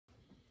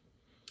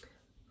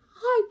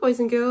Hi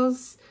boys and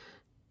girls,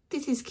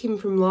 this is Kim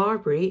from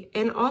Library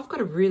and I've got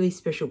a really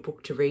special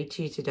book to read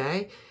to you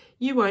today.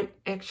 You won't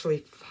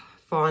actually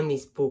find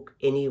this book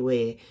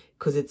anywhere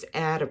because it's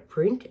out of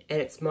print and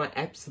it's my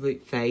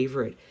absolute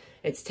favourite.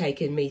 It's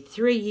taken me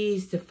 3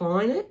 years to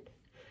find it.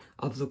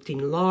 I've looked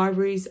in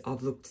libraries,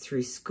 I've looked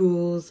through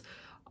schools,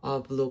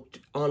 I've looked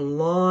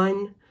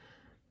online,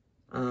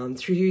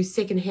 through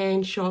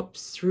second-hand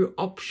shops, through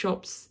op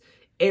shops,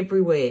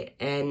 everywhere,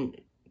 and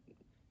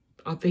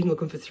I've been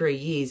looking for 3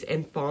 years,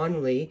 and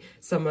finally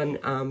someone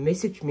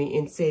messaged me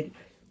and said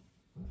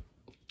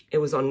it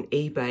was on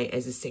eBay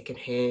as a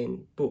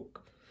second-hand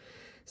book.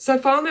 So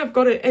finally I've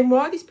got it, and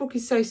why this book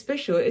is so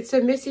special, it's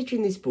a message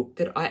in this book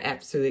that I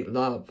absolutely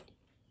love.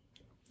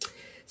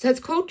 So it's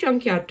called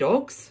Junkyard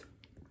Dogs.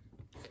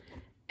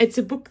 It's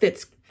a book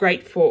that's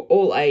great for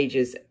all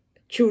ages,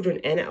 children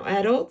and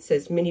adults,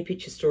 as many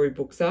picture story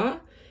books are.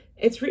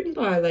 It's written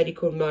by a lady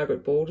called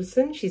Margaret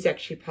Balderson. She's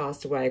actually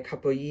passed away a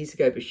couple of years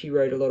ago, but she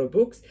wrote a lot of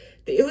books.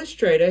 The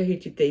illustrator who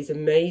did these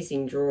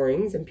amazing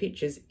drawings and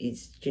pictures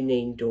is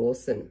Janine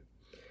Dawson.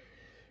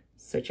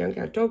 So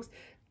Junkyard Dogs.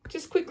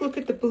 Just a quick look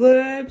at the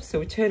blurb. So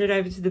we turn it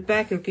over to the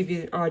back. It'll give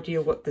you an idea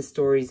of what the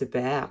story's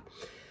about.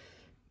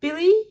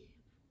 Billy,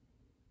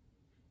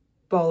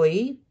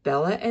 Bolly,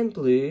 Bella and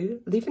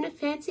Blue live in a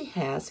fancy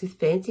house with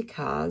fancy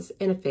cars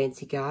and a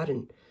fancy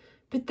garden.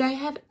 But they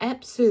have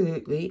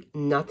absolutely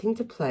nothing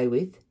to play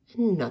with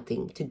and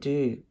nothing to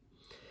do.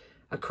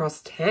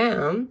 Across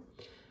town,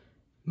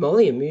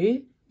 Molly and Moo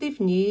live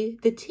near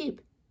the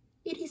tip.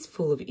 It is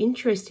full of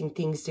interesting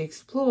things to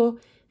explore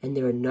and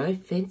there are no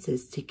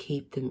fences to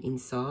keep them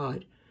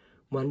inside.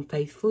 One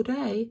faithful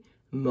day,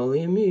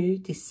 Molly and Moo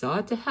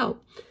decide to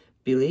help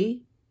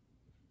Billy,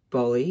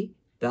 Bolly,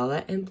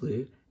 Bella and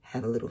Blue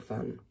have a little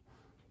fun.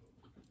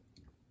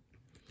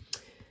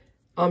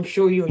 I'm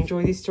sure you'll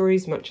enjoy this story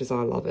as much as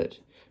I love it.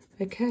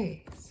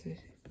 Okay, so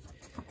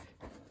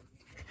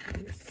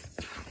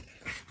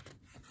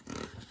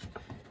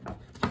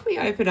if we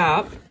open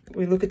up,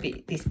 we look at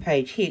this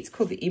page here. It's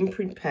called the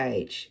imprint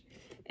page.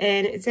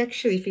 And it's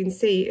actually, if you can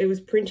see, it was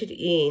printed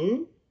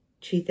in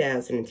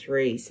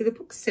 2003. So the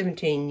book's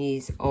 17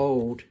 years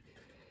old.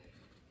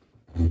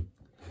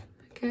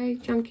 Okay,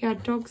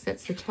 Junkyard Dogs,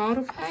 that's the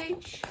title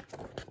page.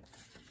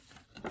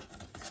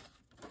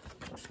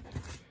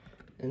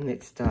 And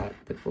let's start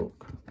the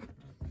book.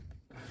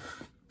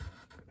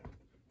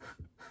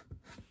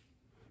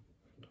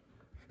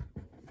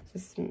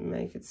 Just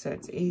make it so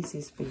it's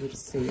easiest for you to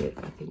see it.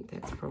 I think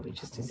that's probably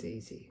just as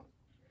easy.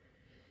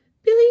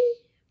 Billy,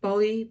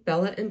 Bolly,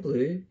 Bella and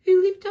Blue,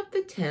 who lived up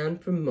the town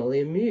from Molly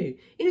and Moo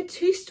in a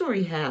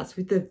 2-story house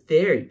with the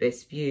very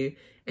best view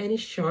and a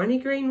shiny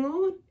green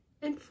lawn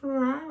and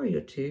Ferrari or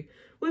two,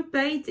 were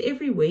bathed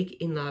every week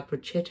in La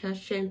Brochetta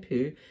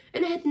shampoo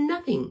and had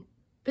nothing,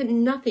 but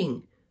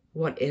nothing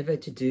whatever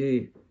to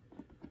do.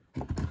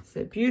 It's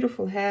a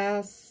beautiful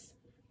house,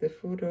 the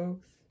 4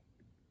 dogs.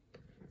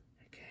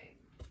 Okay.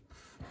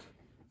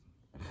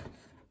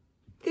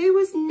 There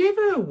was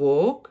never a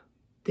walk,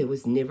 there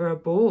was never a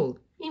ball.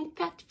 In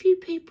fact, few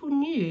people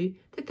knew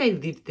that they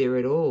lived there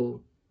at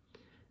all.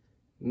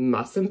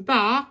 Mustn't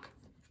bark,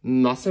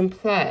 mustn't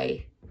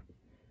play.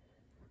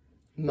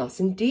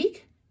 Mustn't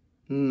dig,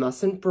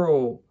 mustn't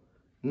brawl.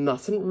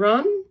 Mustn't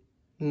run,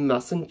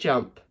 mustn't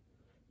jump.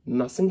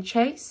 Mustn't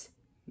chase,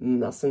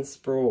 mustn't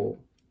sprawl.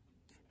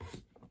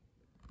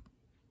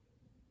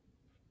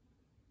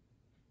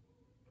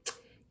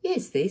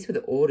 Yes, these were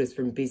the orders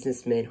from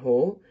businessman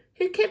Hall,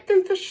 who kept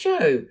them for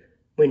show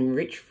when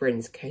rich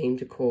friends came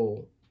to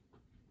call.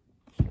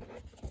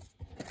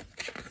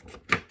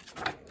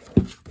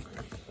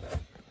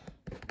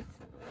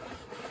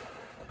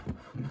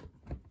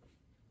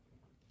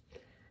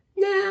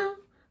 Now,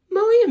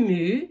 Molly and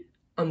Moo,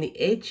 on the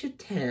edge of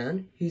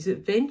town, whose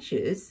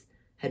adventures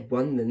had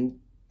won them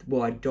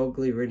wide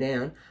dogly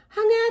renown,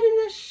 hung out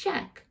in a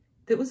shack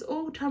that was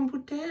all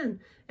tumbled down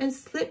and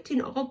slept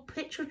in old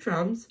petrol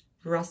drums,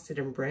 rusted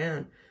and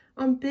brown,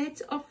 on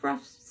beds of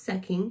rough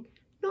sacking,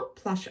 not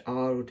plush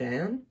iron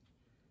down.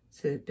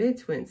 So the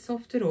beds weren't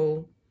soft at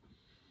all.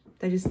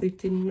 They just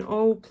lived in an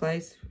old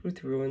place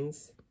with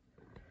ruins.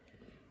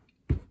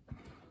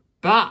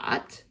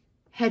 But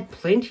had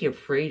plenty of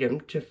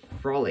freedom to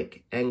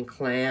frolic and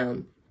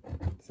clown.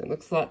 So it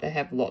looks like they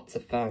have lots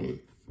of fun.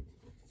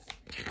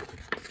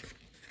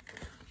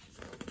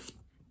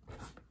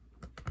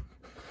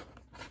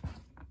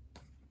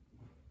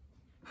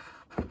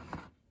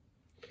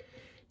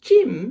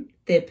 Jim,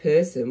 their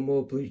person,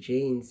 wore blue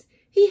jeans.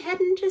 He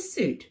hadn't a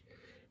suit,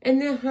 and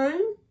their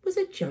home was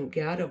a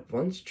junkyard of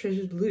once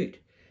treasured loot.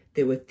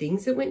 There were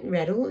things that went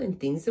rattle and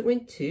things that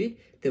went toot.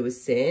 There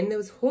was sand, there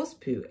was horse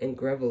poo and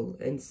gravel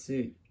and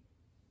soot.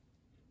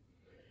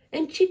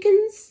 And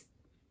chickens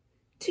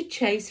to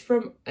chase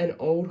from an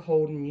old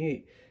Holden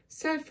ute.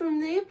 So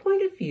from their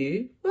point of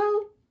view,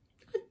 well,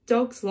 a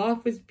dog's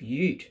life was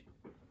beaut.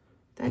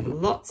 They had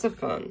lots of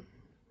fun.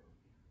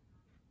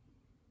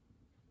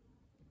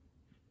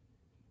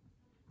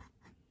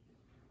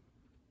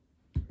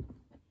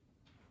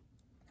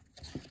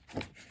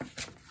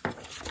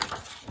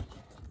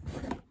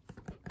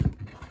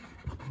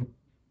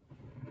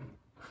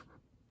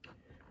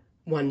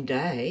 One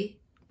day,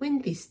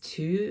 when this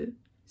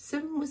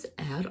twosome was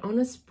out on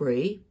a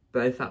spree,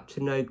 both up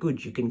to no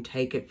good, you can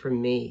take it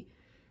from me,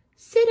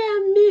 said our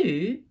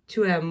Moo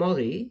to our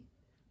Molly,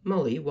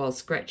 while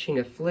scratching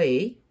a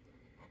flea,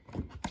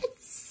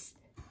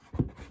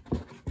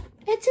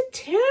 It's a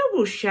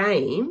terrible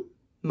shame,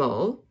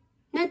 Moll.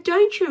 Now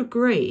don't you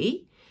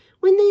agree?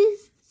 When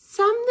there's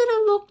some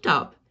that are locked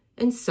up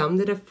and some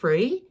that are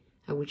free,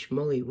 at which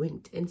Molly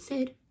winked and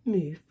said,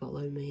 Moo,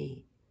 follow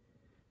me.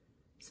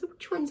 So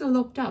which ones are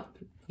locked up?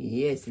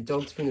 Yes, the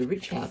dogs from the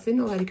rich house. They're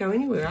not allowed to go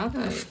anywhere, are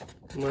they?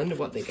 I wonder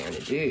what they're going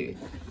to do.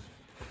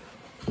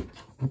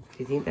 Do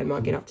you think they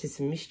might get up to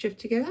some mischief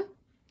together?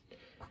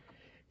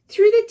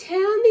 Through the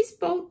town this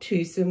bold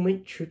twosome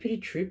went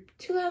trippity-trip,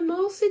 till our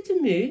Mole said to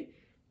Moo,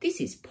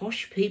 This is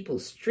posh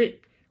people's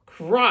strip.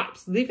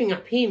 Cripes, living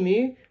up here,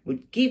 Moo,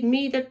 would give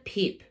me the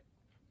pip.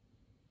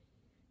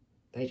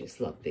 They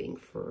just love being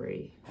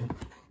free.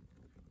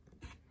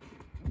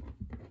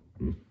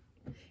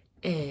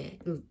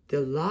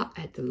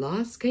 At the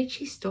last gate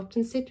she stopped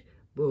and said,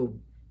 Well,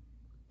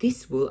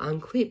 this will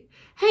unclip.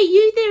 Hey,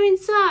 you there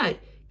inside,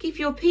 give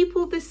your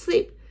people the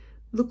slip.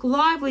 Look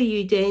lively,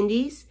 you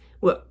dandies.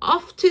 We're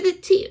off to the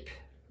tip.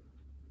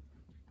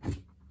 Do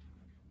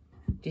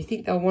you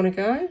think they'll want to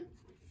go?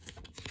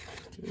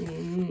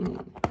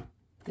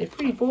 They're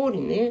pretty bored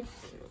in there.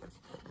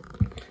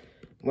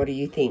 What do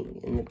you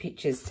think? And the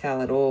pictures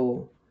tell it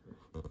all.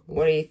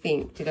 What do you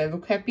think? Do they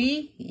look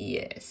happy?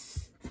 Yes.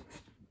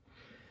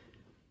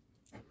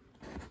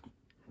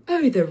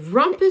 Oh, the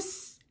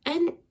rumpus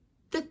and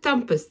the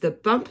thumpus, the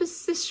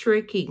bumpus, the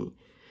shrieking.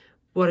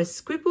 What a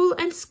scribble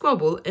and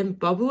squabble and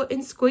bubble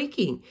and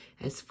squeaking,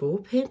 as four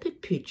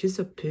pampered pooches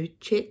of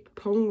poochette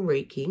pong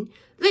reeking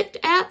leapt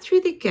out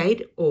through the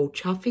gate, all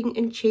chuffing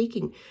and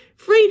cheeking.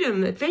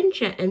 Freedom,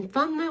 adventure and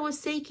fun they were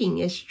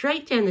seeking, as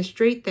straight down the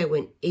street they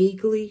went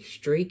eagerly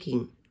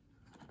streaking.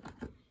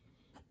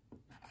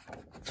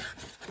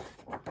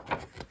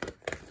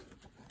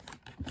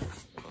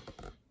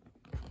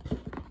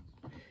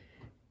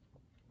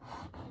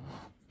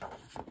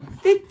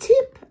 The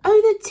tip,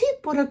 oh the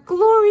tip, what a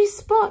glorious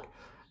spot.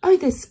 Oh,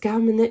 the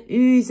scum and the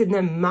ooze and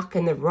the muck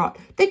and the rot.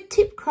 The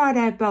tip, cried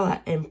our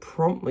Bella, and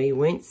promptly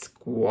went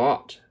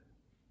squat.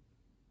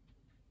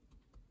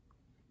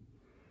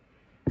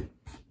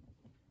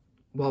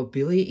 While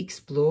Billy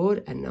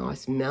explored a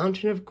nice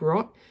mountain of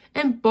grot,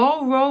 and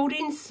Boll rolled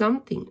in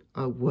something,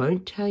 I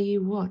won't tell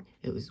you what.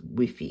 It was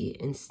whiffy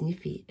and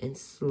sniffy and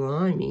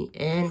slimy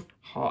and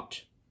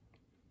hot.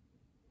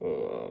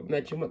 Oh,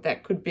 imagine what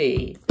that could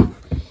be.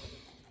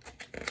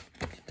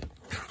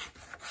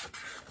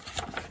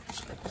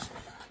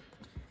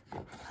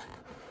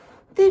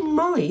 Then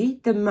Molly,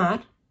 the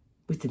mutt,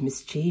 with a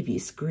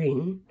mischievous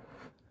grin,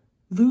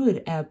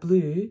 lured our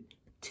Blue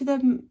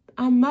to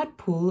a mud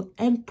pool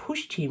and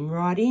pushed him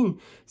right in.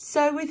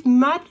 So with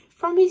mud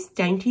from his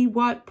dainty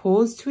white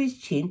paws to his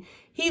chin,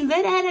 he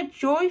let out a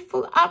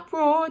joyful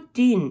uproar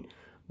din,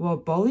 while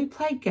Bolly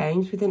played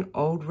games with an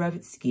old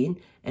rabbit skin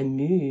and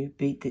Moo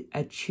beat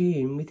a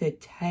tune with her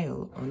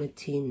tail on a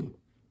tin.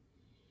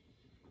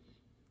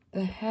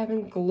 They're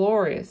having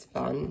glorious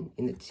fun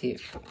in the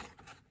tip.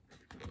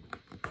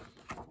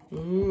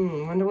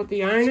 Wonder what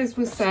the owners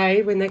will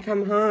say when they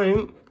come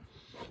home.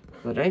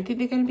 I don't think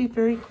they're going to be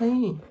very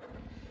clean.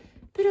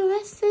 But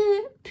alas,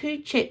 the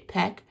Poochette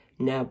pack,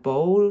 now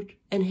bold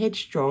and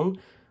headstrong,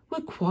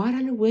 were quite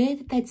unaware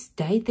that they'd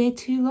stayed there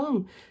too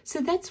long. So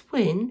that's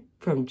when,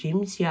 from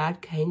Jim's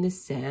yard, came the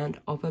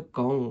sound of a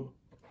gong.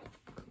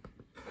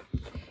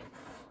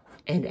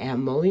 And our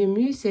Molly and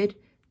Moo said,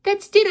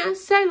 That's dinner,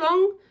 so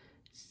long.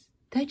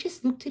 They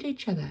just looked at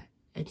each other,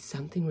 and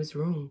something was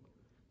wrong.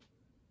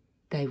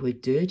 They were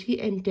dirty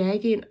and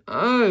daggy, and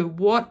oh,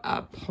 what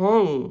a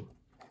pong.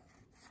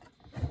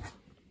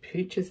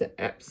 Pooches are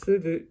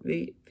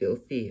absolutely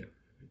filthy.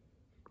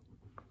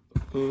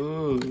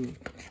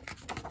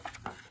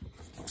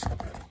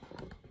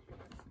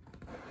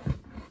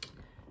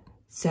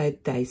 So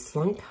they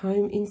slunk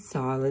home in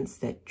silence,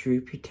 that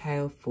droopy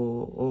tail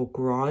for, all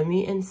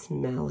grimy and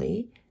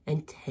smelly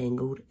and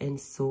tangled and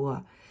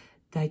sore.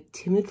 They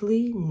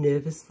timidly,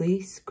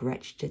 nervously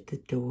scratched at the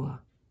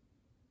door.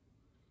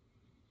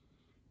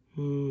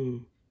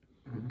 You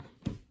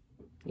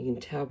can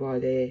tell by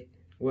their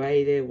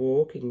way they're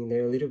walking,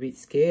 they're a little bit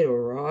scared, all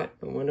right.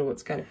 I wonder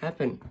what's going to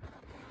happen.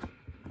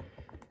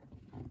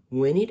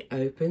 When it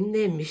opened,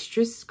 their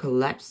mistress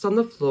collapsed on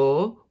the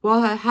floor,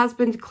 while her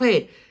husband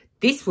declared,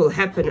 This will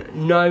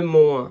happen no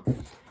more,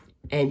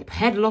 and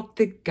padlocked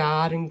the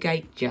garden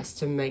gate just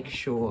to make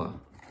sure.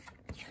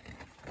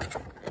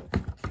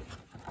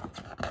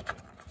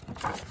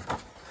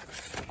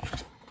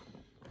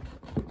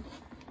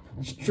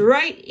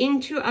 Straight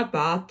into a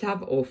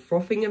bathtub, all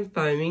frothing and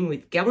foaming,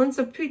 with gallons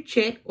of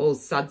Poochette, all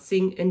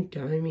sudsing and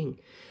doming.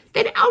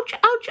 Then ouch,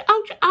 ouch,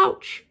 ouch,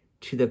 ouch,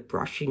 to the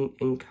brushing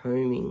and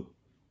combing.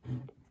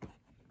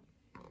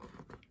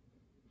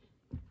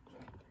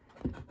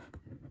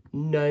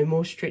 No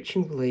more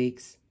stretching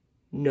legs,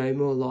 no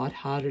more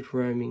light-hearted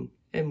roaming,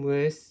 and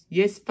worse,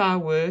 yes, far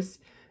worse,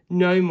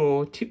 No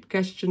more tip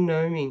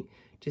gastronoming,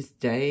 just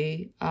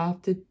day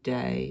after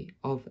day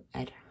of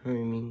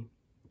at-homing.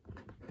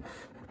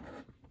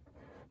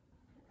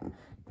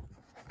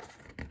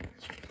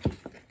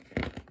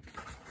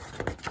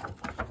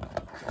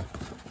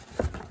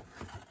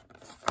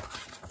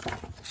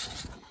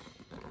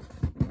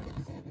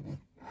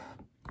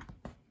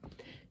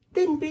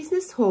 Then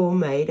Business Hall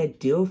made a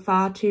deal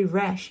far too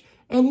rash,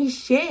 and his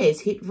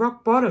shares hit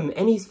rock bottom,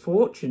 and his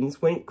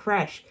fortunes went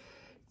crash.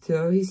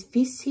 Though his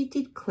fists he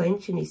did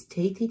clench and his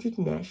teeth he did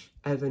gnash,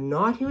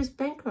 overnight he was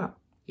bankrupt,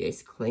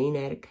 yes, clean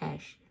out of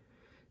cash.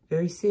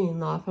 Very soon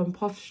life on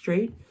Poff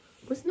Street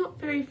was not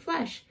very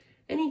flash,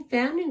 and he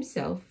found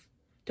himself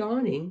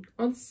dining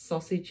on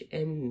sausage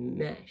and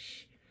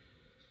mash.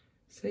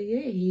 So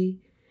yeah,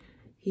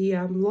 he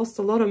lost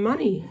a lot of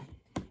money,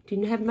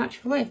 didn't have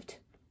much left.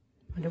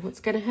 Wonder what's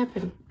going to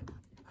happen.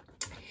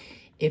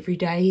 Every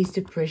day his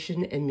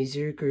depression and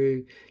misery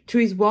grew. To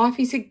his wife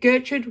he said,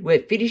 Gertrude, we're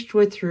finished,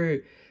 we're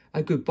through.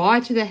 A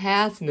goodbye to the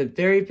house and the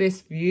very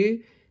best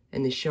view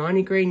and the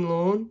shiny green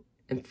lawn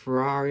and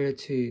Ferrari or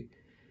two.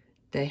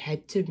 They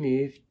had to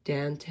move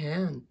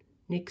downtown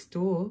next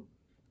door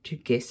to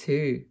guess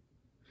who.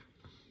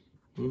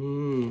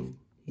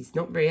 He's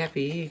not very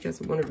happy. He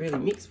doesn't want to really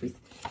mix with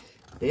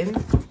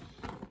them.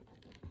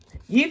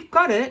 You've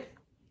got it.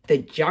 The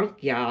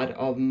junkyard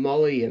of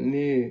Molly and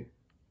Moo.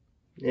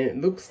 And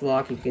it looks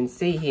like you can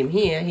see him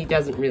here. He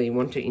doesn't really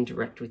want to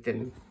interact with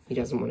them. He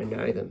doesn't want to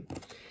know them.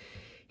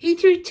 He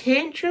threw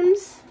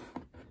tantrums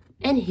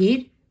and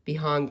hid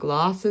behind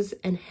glasses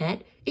and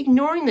hat,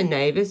 ignoring the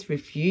neighbours,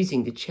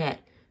 refusing to chat.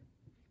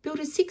 Built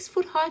a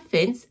 6-foot-high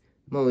fence,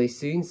 Molly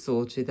soon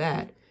saw to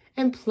that,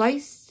 and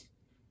placed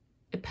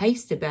a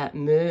paste about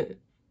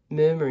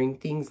murmuring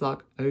things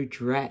like, oh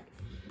drat.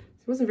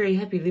 He wasn't very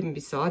happy living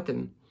beside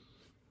them.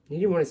 He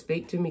didn't want to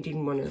speak to him, he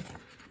didn't want to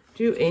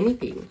do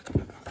anything.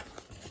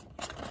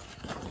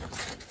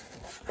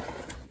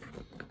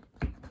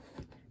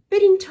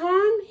 But in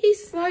time, he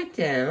slowed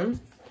down.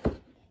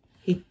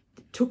 He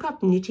took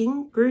up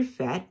knitting, grew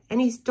fat,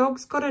 and his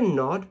dogs got a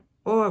nod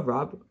or a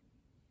rub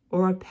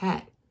or a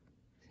pat.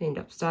 He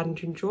ended up starting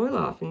to enjoy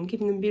life and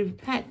giving them a bit of a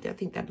pat. I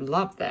think they'd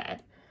love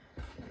that.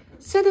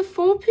 So the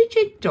 4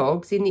 Puget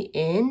dogs in the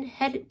end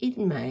had it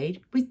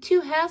made with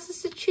 2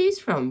 houses to choose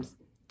from,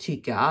 2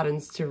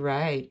 gardens to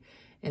raid,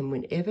 and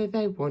whenever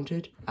they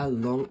wanted, a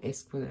long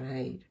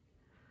esplanade.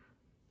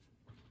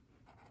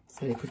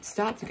 So they could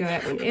start to go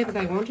out whenever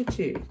they wanted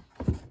to.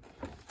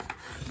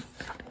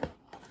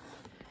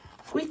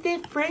 With their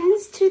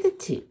friends to the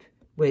tip,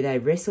 where they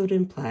wrestled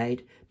and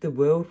played, the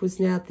world was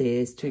now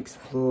theirs to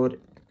explore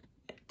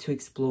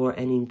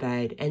and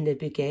invade, and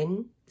the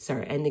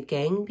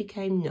gang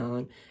became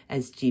known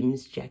as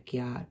Jim's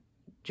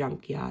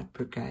Junkyard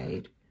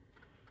Brigade.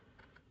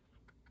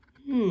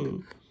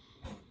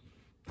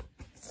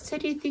 So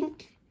do you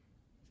think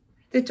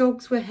the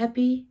dogs were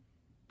happy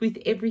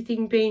with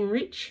everything being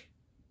rich?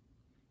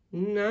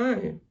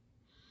 No.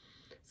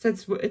 So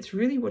it's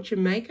really what you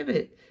make of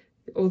it.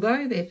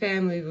 Although their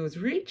family was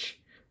rich,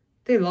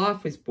 their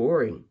life was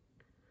boring.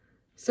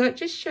 So it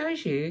just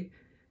shows you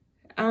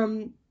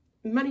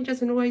money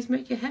doesn't always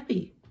make you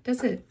happy,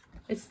 does it?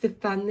 It's the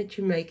fun that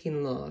you make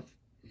in life.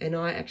 And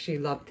I actually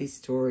love this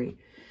story.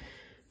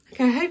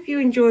 Okay, I hope you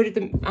enjoyed it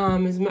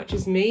as much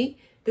as me.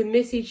 The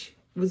message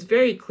was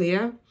very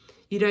clear.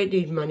 You don't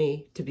need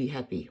money to be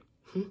happy.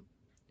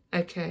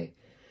 Okay.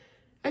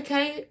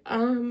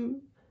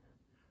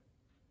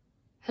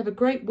 Have a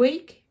great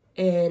week,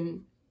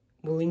 and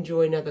we'll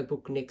enjoy another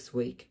book next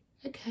week.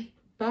 Okay,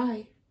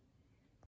 bye.